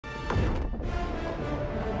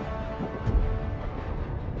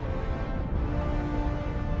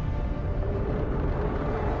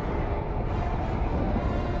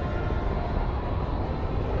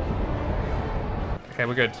Okay,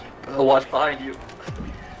 we're good. Watch behind you.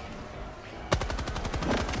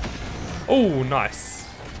 Oh, nice.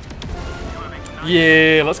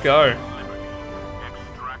 Yeah, let's go.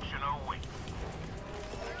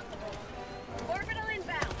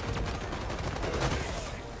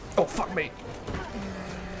 Oh, fuck me.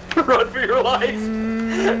 Run for your life.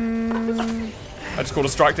 I just called a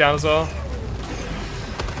strike down as well.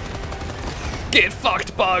 Get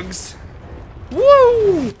fucked, bugs.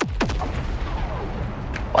 Woo!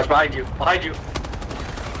 Watch behind you. Behind you.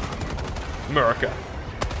 America.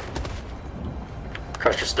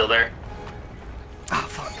 Crusher's still there. Ah,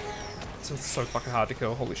 fuck. This is so fucking hard to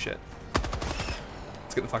kill. Holy shit.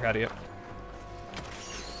 Let's get the fuck out of here.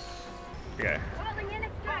 Okay.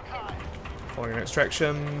 Following an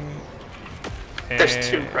extraction. And There's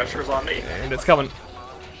 2 Crushers on me. And it's coming.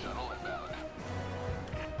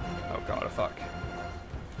 Oh god, oh fuck.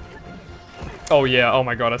 Oh yeah, oh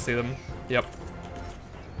my god, I see them. Yep.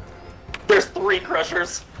 There's 3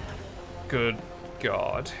 Crushers. Good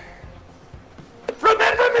god. Remember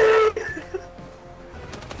me!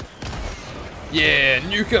 Yeah,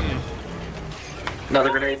 nuke him!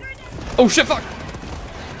 Another grenade. Oh shit, fuck!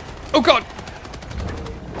 Oh god!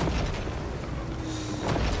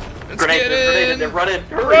 Let's Grenade, get grenade in! in there. Run in.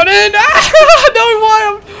 Hurry. Run in! Ah, no,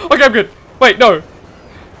 why? Okay, I'm good. Wait, no.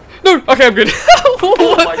 No, okay, I'm good. What?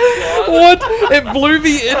 Oh my god. What? It blew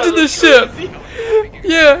me into the ship.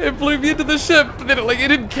 Yeah, it blew me into the ship, but then it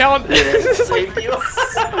didn't count. It's just like Thank you. I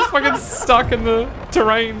was fucking stuck in the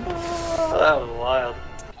terrain. That was wild.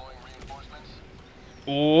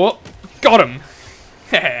 Oh, got him.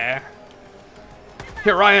 Here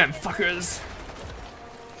I am, fuckers.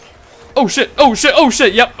 Oh shit, oh shit, oh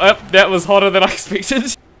shit, yep, that was hotter than I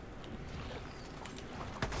expected.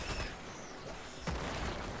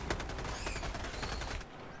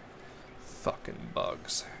 Fucking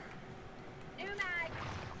bugs.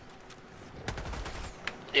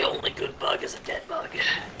 The only good bug is a dead bug.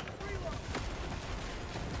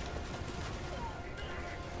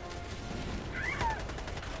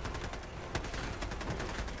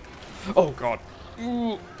 Oh god.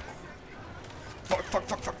 Ooh. Fuck, fuck,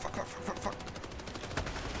 fuck, fuck, fuck, fuck, fuck, fuck.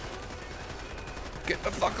 Get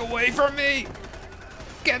the fuck away from me!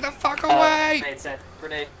 Get the fuck away! Grenade sent.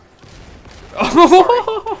 Grenade.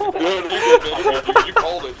 Oh! No, you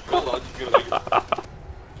called it. Hold on, just gonna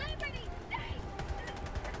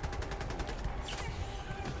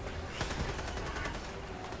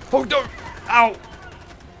Oh no! Ow!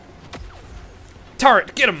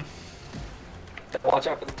 Turret, get him! Watch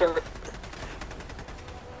out for the turret.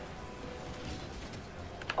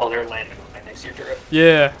 Oh, they're landing right next to your turret.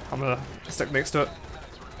 Yeah, I'm gonna stick next to it.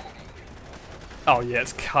 Oh yeah,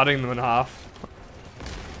 it's cutting them in half.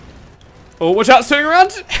 Oh, watch out, it's turning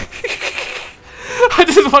around! I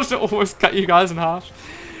just watched it almost cut you guys in half.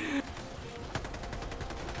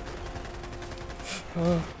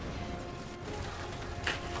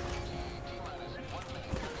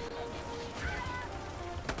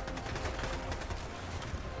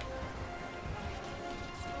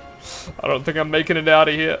 I don't think I'm making it out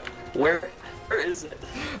of here. Where is it?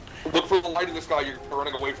 look for the light in the sky. You're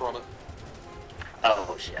running away from it.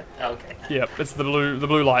 Oh shit. Okay. Yep, it's the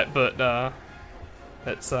blue light, but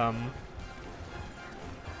it's we've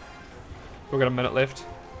got a minute left.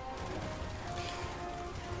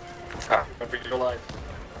 Ah, run for your life.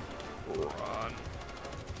 Run.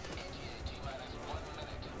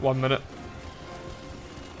 1 minute.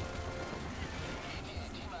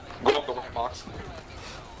 Go up the right box.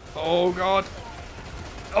 Oh god.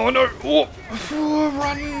 Oh no. Oh,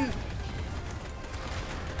 run.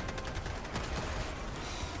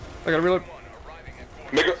 I gotta reload.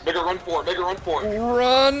 Make a run for it. Make a run for it.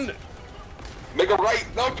 Run. Make a right.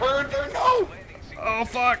 No, turn, no. Oh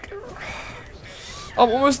fuck. I'm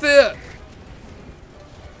almost there.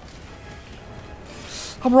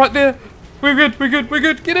 I'm right there. We're good. We're good. We're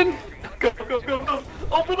good. Get in. Go, go, go, go.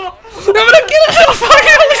 Open up. I'm gonna get it. Oh,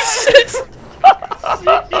 fucking holy shit.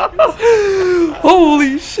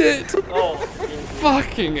 Holy shit. Oh,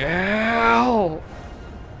 Fucking hell.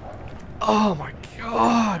 Oh my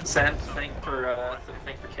god. Sam, thank for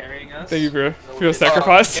carrying us. Thank you for your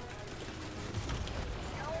sacrifice.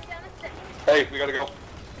 Hey, we gotta go.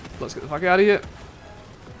 Let's get the fuck out of here.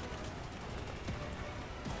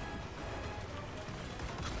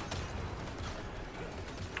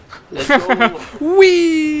 Let's go.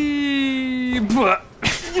 Wee!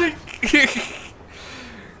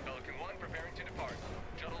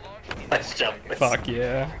 Nice jump. Fuck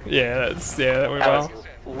yeah. Yeah, that went That well. was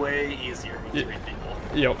way easier with 3 people.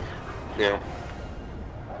 Yep. Yeah.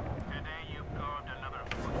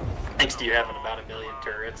 Thanks to you having about 1 million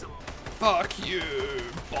turrets. Fuck you,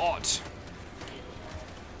 bot.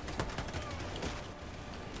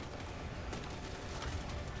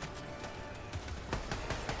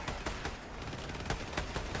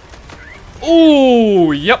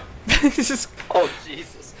 Oh, yep. Just... Oh,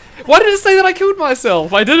 Jesus. Why did it say that I killed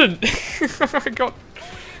myself? I didn't. I got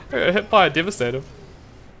hit by a devastator.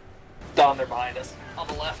 Dom, they're behind us. On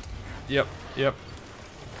the left. Yep, yep.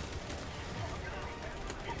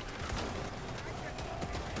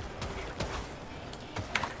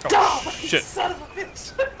 Oh, Dom, shit. Son of a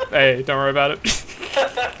bitch. Hey, don't worry about it.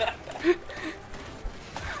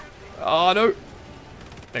 Oh, no.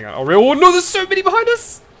 Hang on. Oh, no, there's so many behind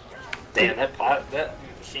us. Damn, that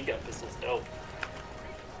machine gun pistol's dope.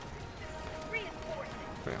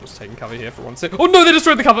 Okay, I'm just taking cover here for 1 sec. Oh, no, they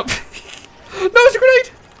destroyed the cover. No, it's a grenade.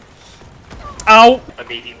 Ow.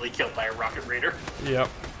 Immediately killed by a rocket raider. Yep.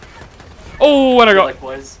 Oh, and I got...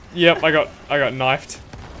 Likewise. Yep, I got knifed.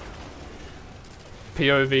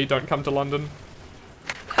 POV, don't come to London.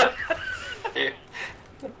 What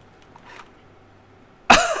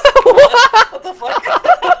the fuck?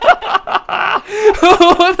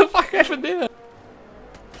 What the fuck happened there?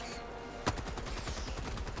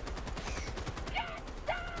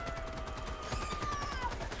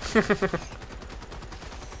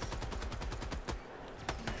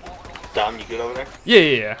 Dom, you good over there?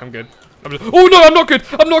 Yeah, I'm good. Oh no, I'm not good!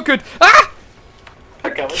 I'm not good! Ah!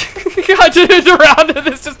 I'm coming. I turned around and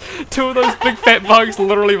there's just two of those big fat bugs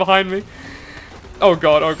literally behind me. Oh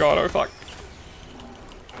god, oh fuck.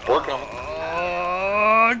 We're coming.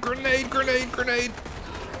 Grenade, grenade, grenade.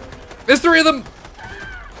 There's 3 of them.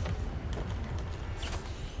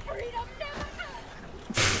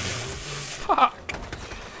 Fuck.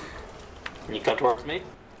 Can you come towards me?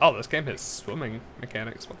 Oh, this game has swimming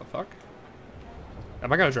mechanics. What the fuck?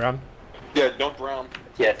 Am I gonna drown? Yeah, don't drown.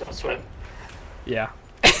 Yeah, don't swim. Yeah.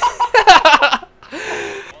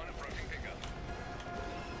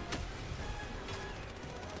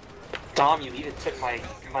 Dom, you even took my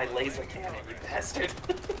laser cannon, you bastard.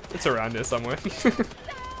 It's around here somewhere.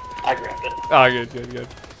 I grabbed it. Ah, good, good, good.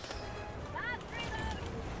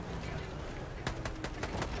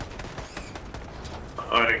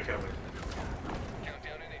 Oh, I didn't kill me.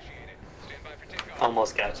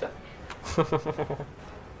 Almost gotcha. Wait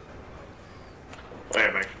a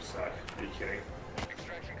minute, are you kidding?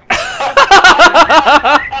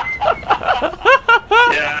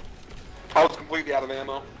 Yeah. I was completely out of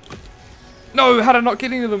ammo. No, how did I not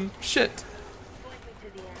get any of them? Shit.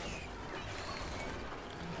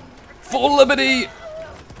 For liberty!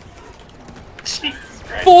 Jesus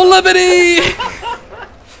Christ. For liberty!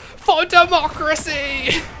 For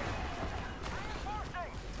democracy!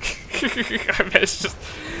 I managed to just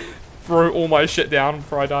throw all my shit down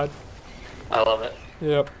before I died. I love it.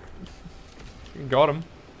 Yep. Got him.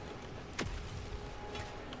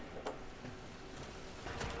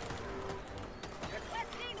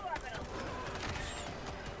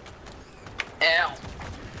 Ow.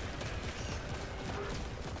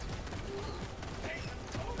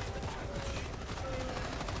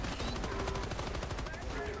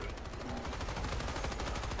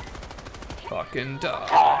 Fucking die.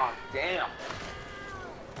 Oh, damn.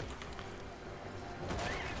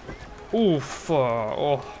 Oof.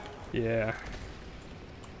 Oh, yeah.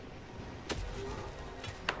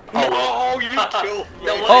 Oh, you killed me.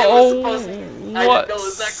 No way, Oh, it was supposed to. I what? didn't know it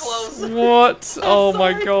was that close. What? Oh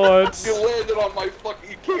my god. You landed on my fucking,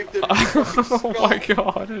 you caved in. Oh my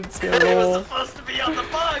god, it's It was all. supposed to be on the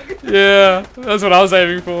bug. Yeah, that's what I was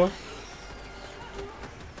aiming for.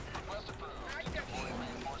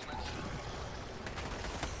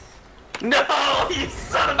 No, you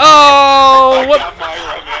son of a... Oh, I what? got my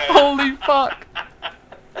revenge. Holy fuck.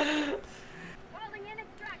 Calling in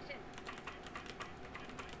extraction.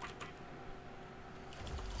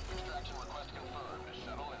 Extraction request confirmed.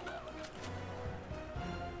 Shuttle inbound.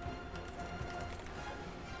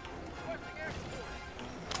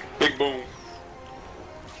 Big boom.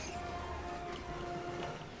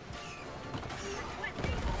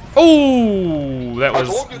 Oh, that I was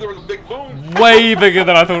told you there was a big boom. way bigger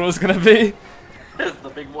than I thought it was gonna be. That's the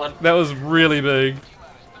big one. That was really big.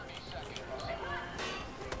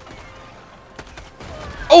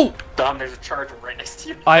 Oh! Dom, there's a charger right next to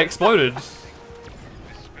you. I exploded.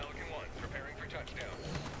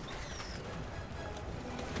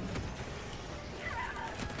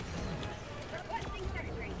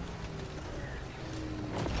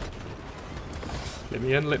 Let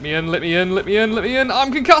me in, let me in, let me in, let me in, let me in.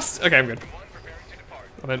 I'm concussed! Okay, I'm good.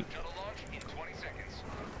 I'm in.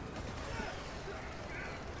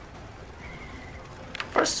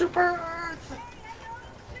 For Super Earth.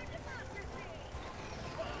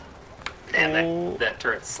 And Oh. that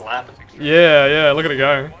turret's slapping. Yeah, yeah, look at it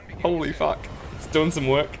go. Holy fuck. It's doing some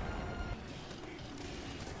work.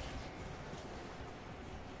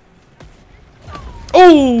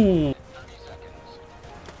 Oh!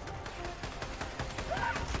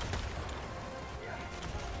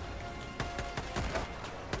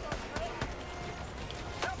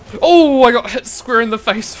 Oh, I got hit square in the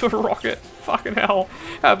face with a rocket. Fucking hell.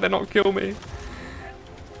 How'd that not kill me?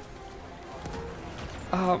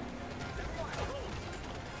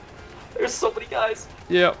 There's so many guys.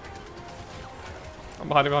 Yep. I'm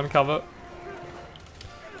hiding behind cover.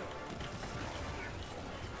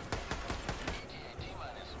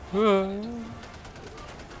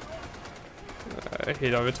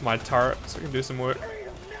 Head over to my turret so I can do some work.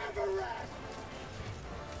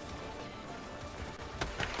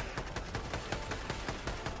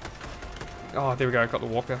 Oh, there we go, I got the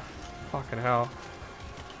walker. Fucking hell.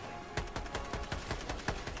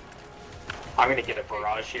 I'm gonna get a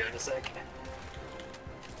barrage here in a sec.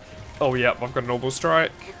 Oh, yep, I've got an orbital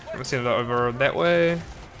strike. I'm gonna send it over that way.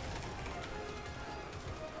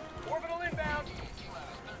 Orbital inbound.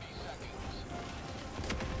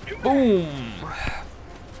 Boom!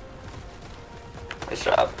 Nice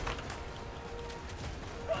job.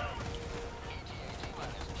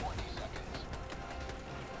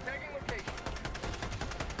 Tagging location.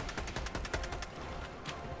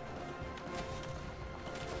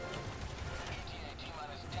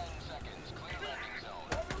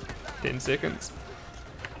 10 seconds.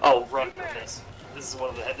 Oh, run from this. This is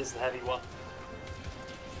this is the heavy one.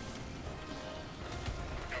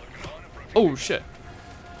 Oh, shit.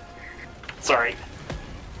 Sorry.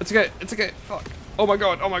 It's okay, it's okay. Fuck. Oh my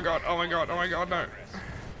god, oh my god, oh my god, oh my god, no.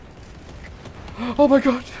 Oh my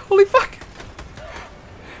god, holy fuck!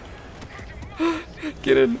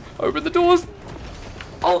 Get in, open the doors,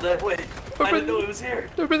 Oh, that way. I Open- didn't know it was here.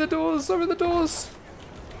 open the doors, open the doors.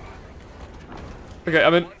 Okay,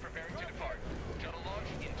 I'm in. Preparing to depart. Shuttle launch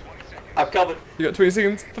in 20 seconds. I'm coming. You got 20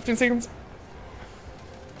 seconds, 15 seconds.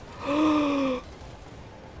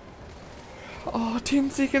 Oh, 10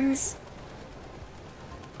 seconds.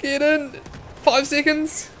 Get in. 5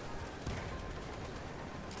 seconds.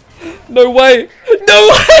 No way. No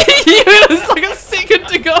way. It's like a second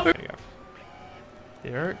to go. There you go.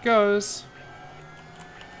 There it goes.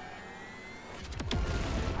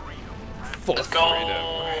 For Let's go.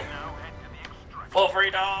 freedom. Full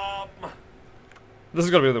freedom. This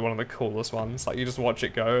has got to be one of the coolest ones. Like, you just watch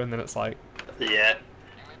it go and then it's like... Yeah.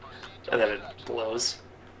 And then it blows.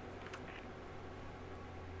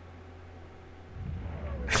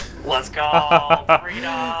 Let's go.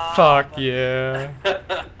 Freedom. Fuck yeah.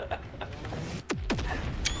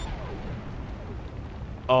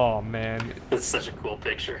 Oh man. It's such a cool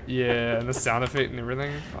picture. Yeah, and the sound effect and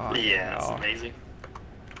everything. Fuck Yeah, it's hell. amazing.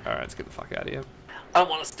 Alright, let's get the fuck out of here. I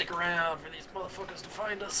want to stick around for these motherfuckers to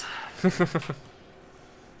find us.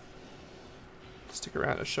 Stick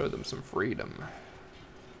around to show them some freedom.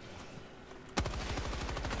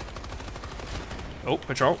 Oh,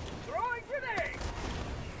 patrol. Throwing grenade.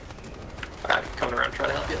 Alright, coming around trying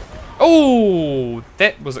to help you. Oh,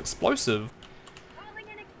 that was explosive. Calling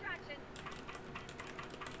in extraction.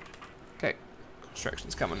 Okay,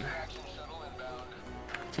 extraction's coming.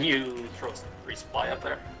 Can you throw some resupply up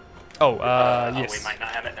there? Oh, Oh, yes. we might not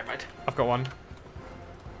have it. Never mind. I've got one.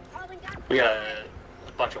 Calling down. We got a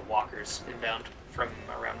bunch of walkers inbound from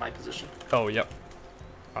around my position. Oh, yep.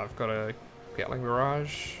 I've got a Gatling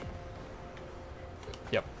barrage.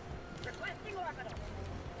 Yep. Requesting orbital.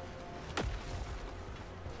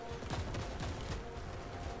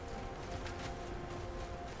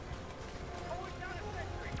 Calling down a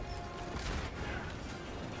sentry.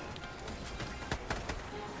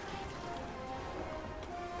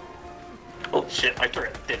 Oh shit, my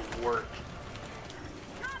turret didn't work.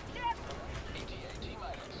 Drop ship.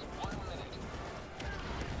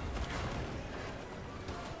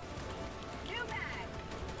 New mag.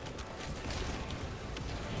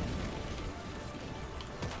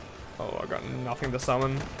 Oh, I got nothing to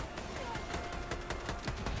summon.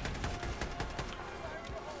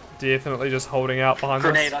 Definitely just holding out behind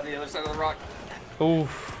Grenade us. on the other side of the rock.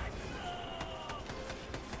 Oof.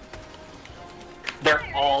 They're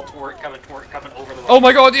all coming over the rock. Oh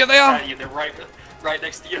my god, yeah they are! At you. They're right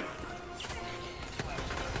next to you.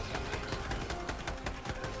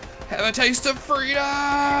 Have a taste of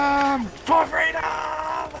freedom! For freedom!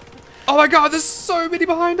 Oh my god, there's so many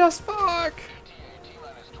behind us, fuck!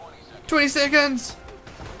 20 seconds!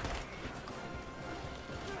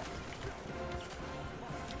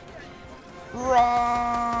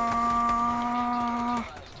 Rah!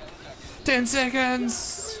 10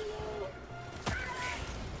 seconds!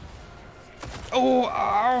 Oh,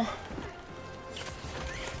 ow.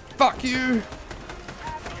 Fuck you.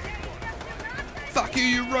 Fuck you,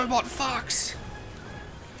 you robot fucks.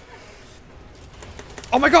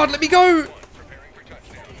 Oh my god, let me go.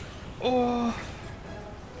 Oh.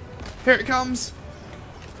 Here it comes.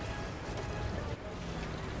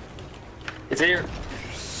 It's here.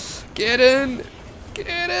 Get in. Get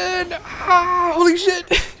in. Ah, holy shit.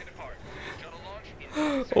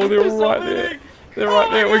 Oh, they're right there. They're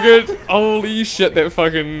right there. We're good. Holy shit, that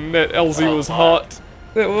LZ was hot.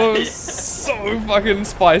 That was so fucking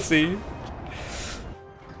spicy.